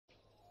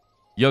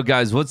Yo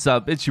guys, what's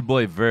up? It's your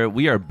boy Vert.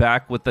 We are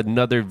back with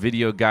another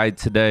video guide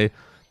today.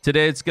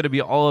 Today it's going to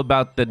be all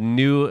about the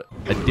new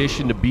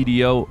addition to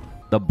BDO,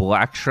 the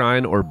Black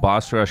Shrine or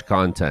Boss Rush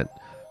content.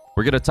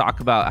 We're going to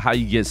talk about how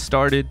you get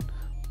started,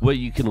 what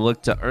you can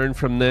look to earn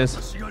from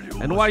this,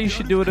 and why you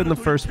should do it in the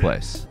first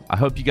place. I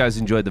hope you guys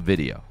enjoyed the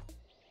video.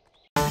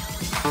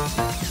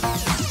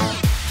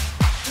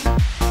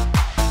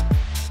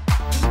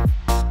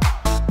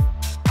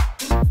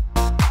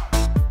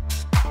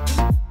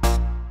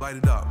 Light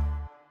it up.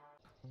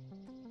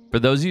 For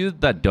those of you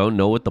that don't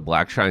know what the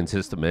Black Shrine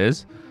system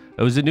is,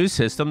 it was a new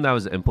system that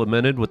was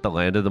implemented with the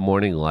Land of the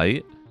Morning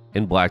Light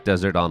in Black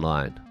Desert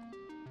Online.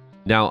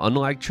 Now,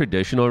 unlike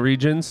traditional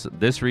regions,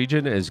 this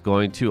region is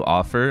going to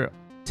offer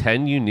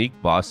 10 unique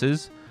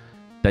bosses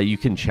that you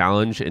can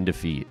challenge and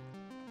defeat.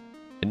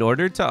 In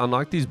order to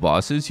unlock these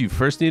bosses, you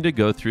first need to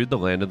go through the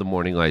Land of the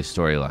Morning Light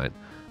storyline.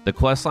 The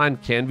questline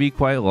can be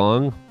quite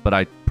long, but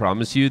I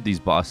promise you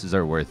these bosses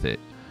are worth it.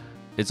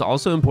 It's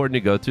also important to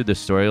go through the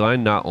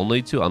storyline not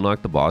only to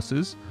unlock the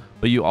bosses,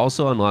 but you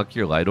also unlock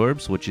your light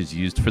orbs, which is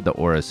used for the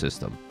aura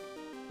system.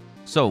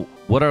 So,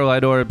 what are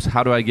light orbs?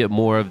 How do I get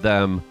more of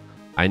them?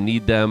 I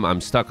need them.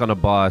 I'm stuck on a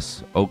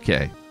boss.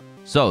 Okay.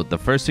 So, the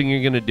first thing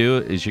you're going to do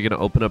is you're going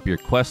to open up your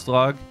quest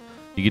log.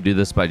 You can do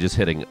this by just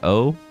hitting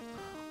O.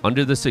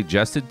 Under the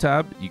suggested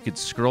tab, you could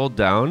scroll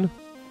down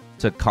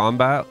to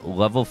combat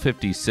level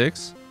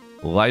 56,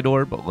 light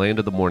orb, Land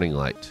of the Morning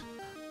Light.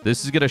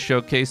 This is going to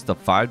showcase the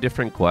 5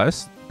 different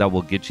quests that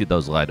will get you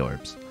those light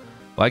orbs.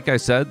 Like I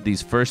said,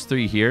 these first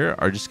 3 here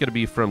are just going to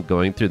be from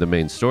going through the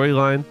main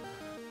storyline.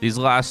 These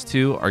last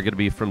 2 are going to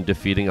be from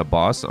defeating a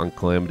boss on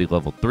Calamity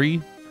level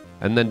 3,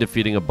 and then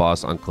defeating a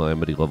boss on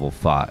Calamity level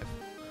 5.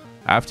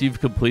 After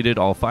you've completed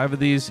all 5 of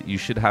these, you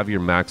should have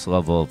your max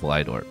level of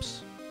light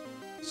orbs.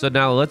 So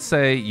now let's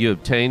say you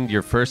obtained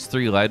your first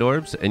 3 light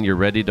orbs and you're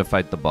ready to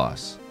fight the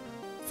boss.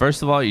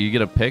 First of all, you're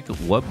going to pick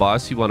what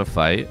boss you want to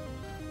fight.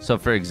 So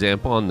for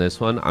example, on this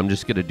one, I'm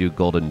just going to do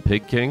Golden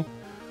Pig King.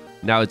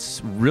 Now it's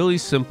really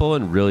simple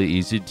and really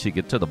easy to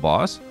get to the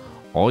boss.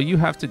 All you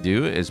have to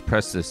do is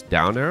press this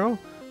down arrow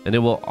and it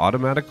will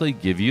automatically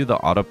give you the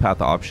auto path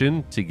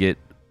option to get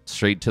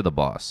straight to the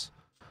boss.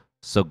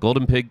 So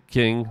Golden Pig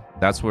King,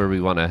 that's where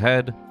we want to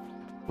head.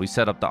 We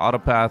set up the auto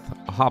path,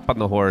 hop on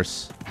the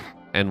horse,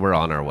 and we're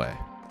on our way.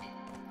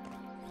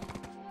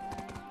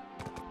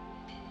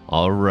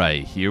 All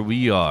right, here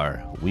we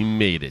are. We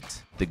made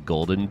it, the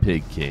Golden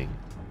Pig King.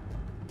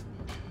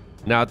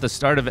 Now, at the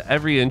start of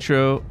every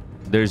intro,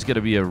 there's going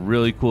to be a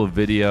really cool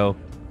video,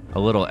 a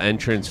little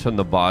entrance from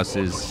the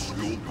bosses.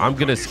 I'm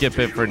going to skip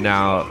it for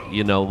now.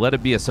 You know, let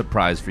it be a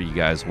surprise for you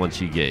guys once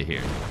you get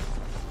here.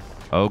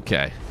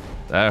 Okay,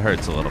 that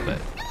hurts a little bit.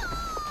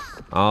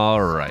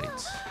 All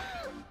right.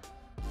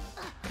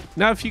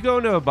 Now, if you go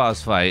into a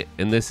boss fight,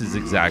 and this is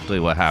exactly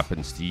what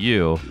happens to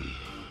you,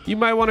 you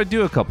might want to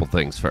do a couple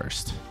things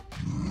first.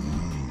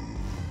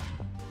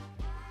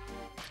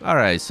 All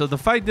right, so the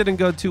fight didn't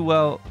go too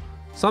well.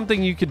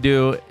 Something you could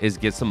do is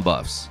get some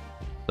buffs.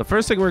 The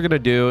first thing we're going to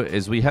do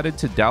is we headed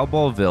to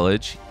Dalball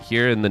Village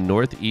here in the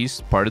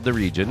northeast part of the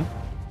region.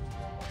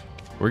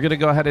 We're going to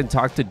go ahead and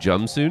talk to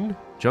Jumsoon.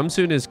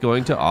 Jumsoon is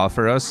going to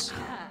offer us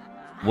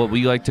what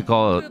we like to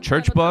call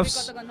church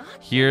buffs.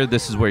 Here,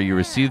 this is where you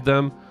receive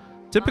them.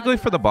 Typically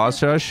for the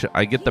boss rush,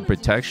 I get the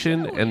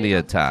protection and the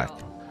attack.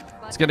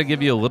 It's going to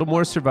give you a little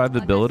more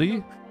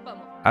survivability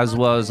as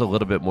well as a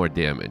little bit more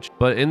damage.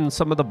 But in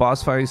some of the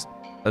boss fights,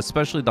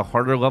 especially the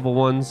harder level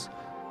ones,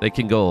 they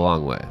can go a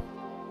long way.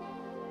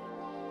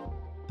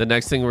 The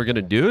next thing we're going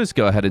to do is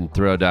go ahead and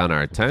throw down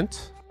our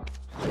tent.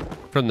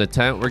 From the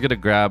tent, we're going to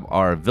grab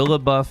our Villa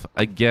buff.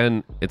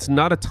 Again, it's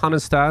not a ton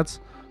of stats,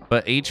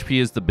 but HP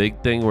is the big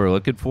thing we're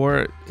looking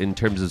for in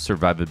terms of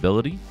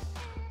survivability.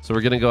 So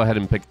we're going to go ahead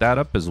and pick that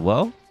up as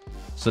well.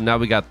 So now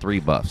we got 3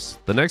 buffs.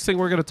 The next thing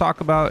we're going to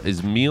talk about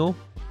is meal,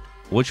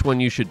 which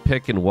one you should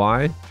pick and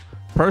why.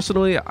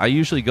 Personally, I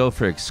usually go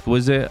for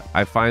Exquisite.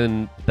 I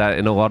find that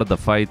in a lot of the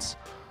fights,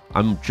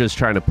 I'm just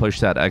trying to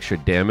push that extra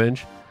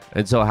damage.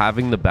 And so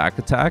having the back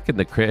attack and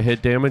the crit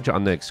hit damage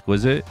on the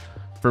Exquisite,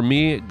 for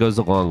me, it goes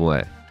a long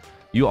way.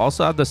 You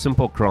also have the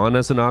Simple Cron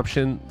as an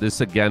option. This,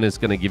 again, is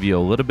going to give you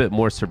a little bit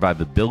more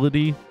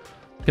survivability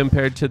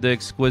compared to the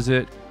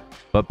Exquisite.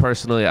 But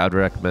personally, I'd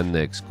recommend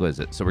the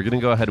Exquisite. So we're going to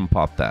go ahead and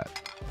pop that.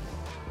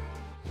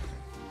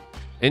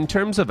 In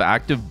terms of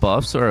active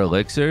buffs or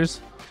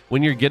elixirs,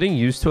 when you're getting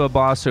used to a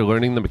boss or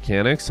learning the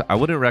mechanics, I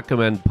wouldn't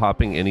recommend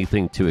popping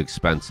anything too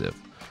expensive.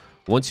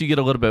 Once you get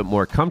a little bit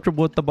more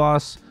comfortable with the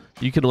boss,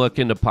 you can look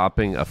into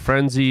popping a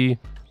Frenzy,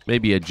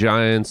 maybe a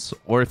Giants,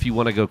 or if you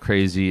want to go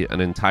crazy,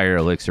 an entire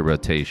elixir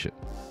rotation.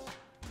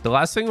 The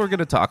last thing we're going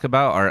to talk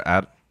about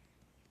are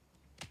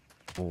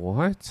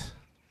What?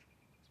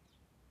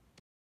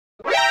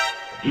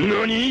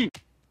 Nani?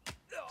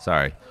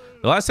 Sorry.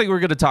 The last thing we're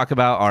going to talk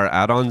about are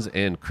add-ons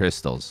and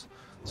crystals.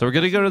 So we're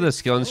going to go to the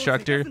skill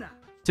instructor.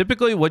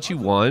 Typically, what you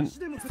want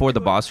for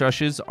the boss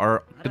rushes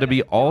are going to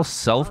be all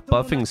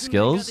self-buffing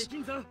skills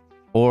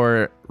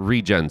or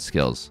regen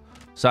skills.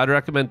 So I'd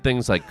recommend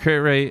things like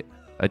crit rate,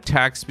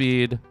 attack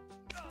speed,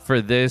 For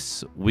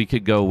this, we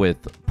could go with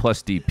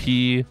plus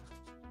DP,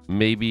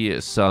 maybe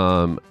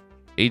some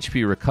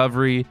HP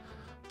recovery.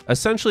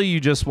 Essentially, you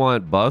just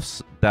want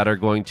buffs that are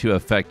going to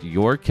affect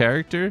your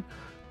character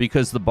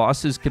because the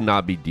bosses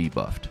cannot be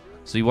debuffed.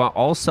 So you want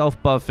all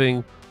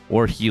self-buffing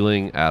or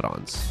healing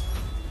add-ons.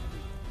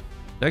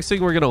 Next thing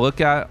we're going to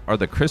look at are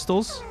the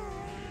crystals.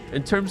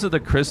 In terms of the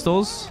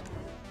crystals,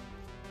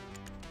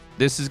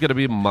 this is going to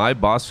be my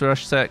boss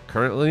rush set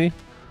currently.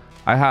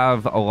 I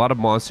have a lot of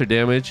monster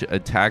damage,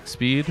 attack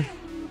speed,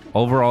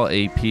 overall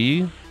AP,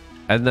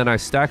 and then I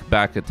stack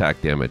back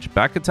attack damage.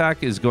 Back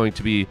attack is going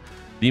to be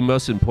the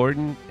most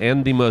important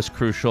and the most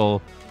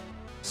crucial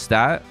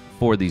stat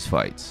for these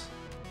fights.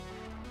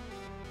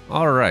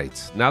 All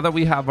right, now that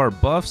we have our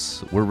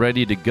buffs, we're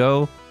ready to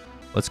go.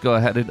 Let's go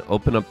ahead and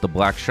open up the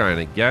Black Shrine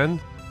again.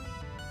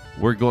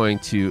 We're going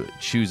to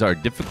choose our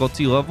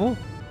difficulty level,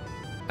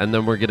 and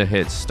then we're going to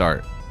hit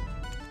start.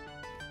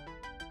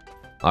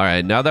 All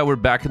right, now that we're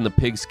back in the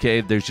Pig's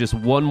Cave, there's just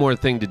one more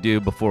thing to do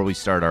before we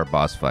start our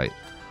boss fight.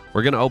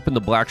 We're going to open the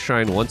Black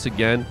Shrine once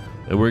again,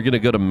 and we're going to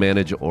go to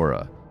Manage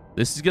Aura.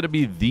 This is going to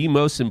be the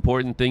most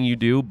important thing you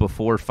do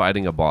before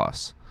fighting a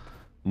boss.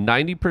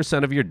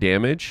 90% of your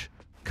damage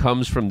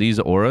comes from these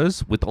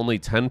auras, with only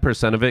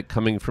 10% of it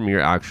coming from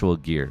your actual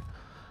gear.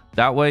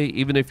 That way,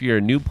 even if you're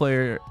a new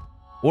player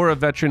or a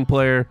veteran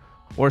player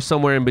or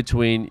somewhere in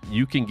between,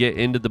 you can get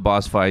into the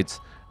boss fights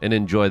and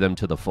enjoy them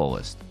to the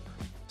fullest.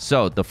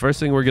 So the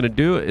first thing we're going to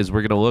do is we're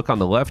going to look on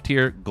the left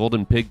here.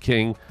 Golden Pig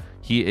King,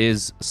 he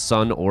is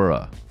Sun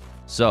Aura.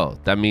 So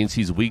that means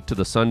he's weak to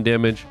the sun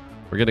damage.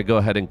 We're going to go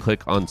ahead and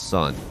click on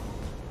Sun.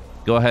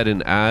 Go ahead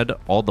and add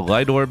all the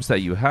light orbs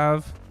that you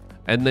have.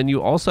 And then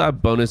you also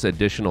have bonus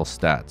additional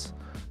stats.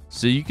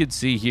 So you can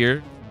see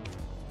here,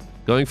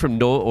 going from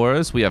no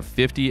auras, we have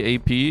 50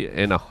 AP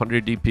and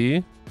 100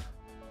 DP.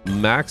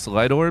 Max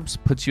light orbs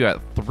puts you at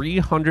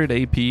 300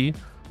 AP,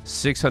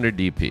 600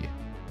 DP.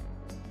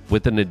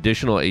 With an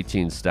additional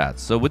 18 stats.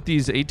 So with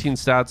these 18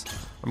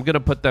 stats, I'm going to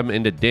put them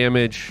into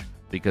damage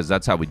because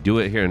that's how we do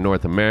it here in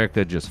North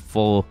America. Just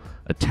full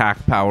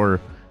attack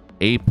power,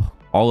 ape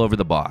all over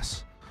the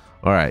boss.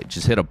 All right,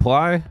 just hit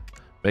apply.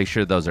 Make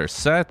sure those are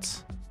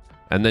set.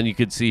 And then you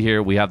can see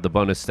here, we have the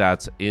bonus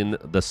stats in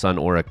the Sun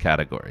Aura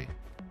category.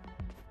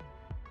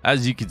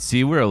 As you can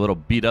see, we're a little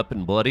beat up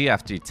and bloody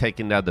after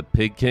taking down the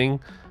Pig King,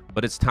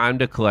 but it's time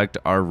to collect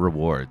our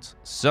rewards.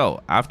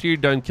 So after you're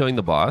done killing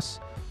the boss,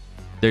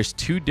 there's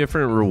two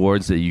different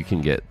rewards that you can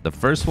get. The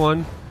first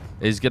one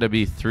is going to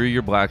be through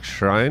your Black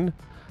Shrine.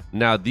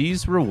 Now,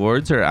 these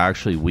rewards are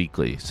actually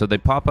weekly, so they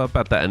pop up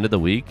at the end of the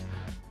week.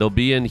 They'll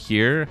be in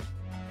here.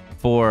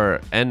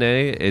 For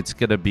NA, it's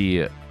going to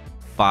be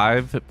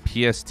 5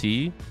 PST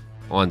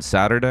on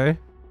Saturday.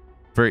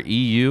 For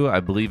EU, I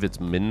believe it's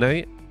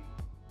midnight.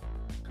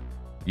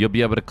 You'll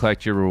be able to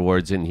collect your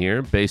rewards in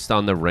here based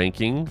on the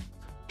ranking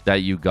that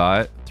you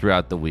got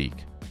throughout the week.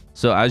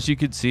 So as you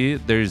can see,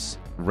 there's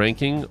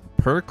ranking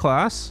per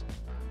class,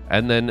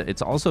 and then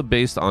it's also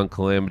based on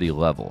calamity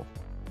level.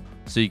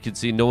 So you can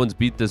see no one's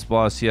beat this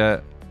boss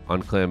yet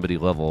on calamity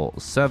level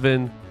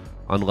 7.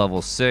 On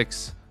level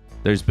 6,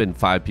 there's been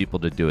 5 people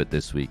to do it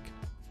this week.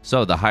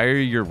 So the higher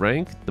your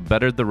rank, the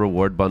better the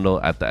reward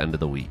bundle at the end of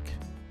the week.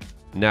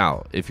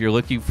 Now, if you're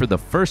looking for the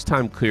first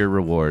time clear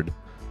reward,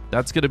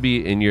 that's going to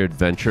be in your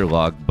adventure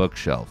log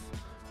bookshelf.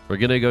 We're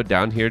going to go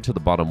down here to the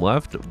bottom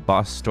left,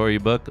 boss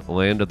storybook,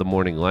 Land of the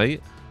Morning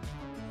Light.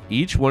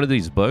 Each one of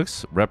these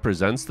books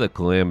represents the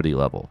calamity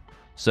level.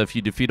 So if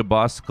you defeat a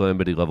boss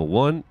calamity level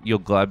 1, you'll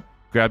grab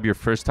your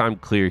first time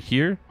clear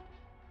here,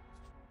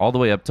 all the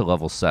way up to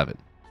level 7.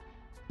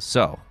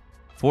 So,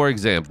 for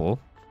example,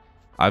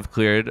 I've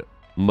cleared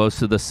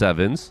most of the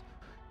 7s.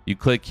 You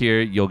click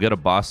here, you'll get a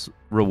boss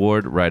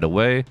reward right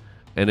away,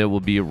 and it will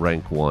be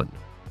rank 1.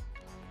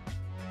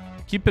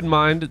 Keep in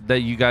mind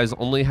that you guys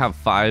only have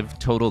 5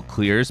 total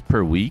clears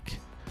per week,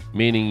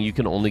 meaning you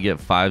can only get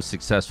 5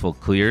 successful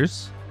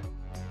clears.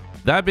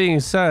 That being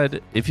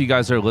said, if you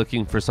guys are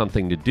looking for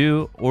something to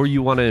do or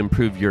you want to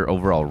improve your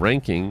overall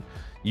ranking,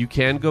 you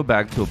can go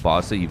back to a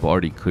boss that you've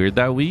already cleared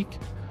that week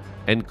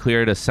and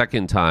clear it a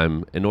second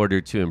time in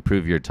order to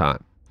improve your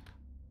time.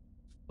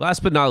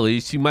 Last but not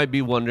least, you might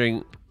be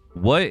wondering,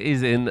 what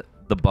is in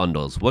the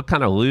bundles? What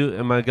kind of loot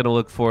am I going to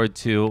look forward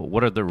to?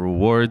 What are the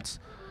rewards?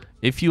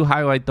 If you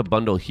highlight the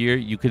bundle here,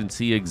 you can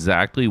see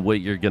exactly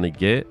what you're going to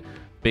get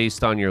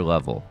based on your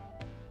level.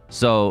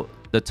 So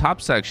the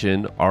top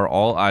section are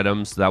all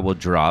items that will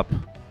drop.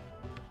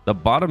 The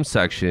bottom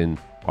section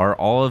are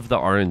all of the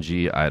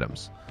RNG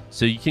items.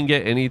 So you can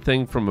get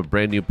anything from a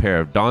brand new pair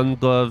of Dawn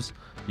gloves.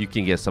 You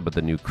can get some of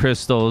the new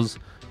crystals.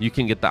 You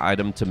can get the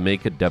item to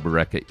make a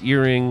Deboreka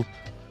earring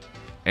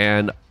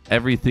and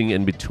everything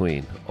in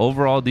between.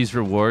 Overall, these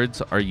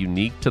rewards are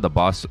unique to the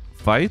boss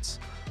fights.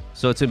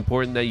 So it's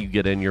important that you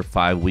get in your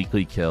 5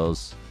 weekly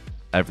kills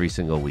every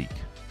single week.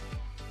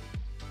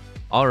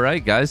 All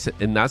right, guys,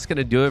 and that's going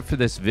to do it for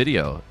this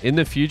video. In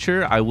the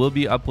future, I will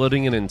be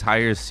uploading an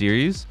entire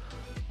series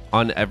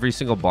on every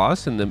single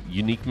boss and the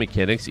unique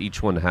mechanics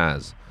each one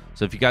has.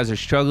 So if you guys are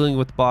struggling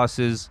with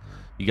bosses,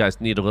 you guys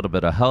need a little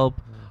bit of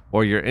help,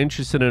 or you're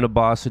interested in a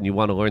boss and you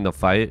want to learn the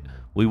fight,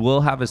 we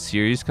will have a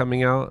series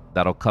coming out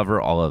that'll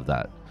cover all of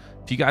that.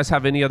 If you guys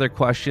have any other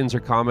questions or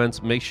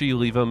comments, make sure you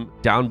leave them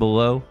down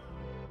below.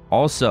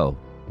 Also,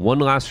 one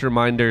last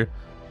reminder,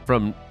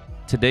 from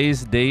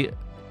today's date,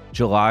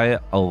 July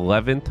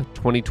 11th,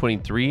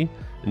 2023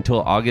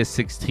 until August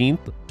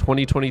 16th,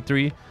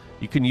 2023,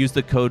 you can use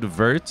the code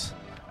VERT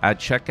at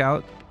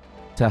checkout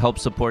to help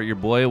support your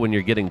boy when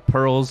you're getting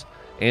pearls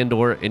and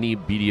or any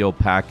BDO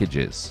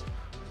packages.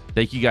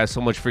 Thank you guys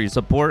so much for your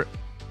support.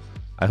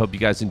 I hope you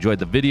guys enjoyed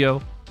the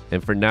video.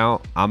 And for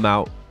now, I'm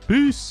out.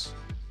 Peace.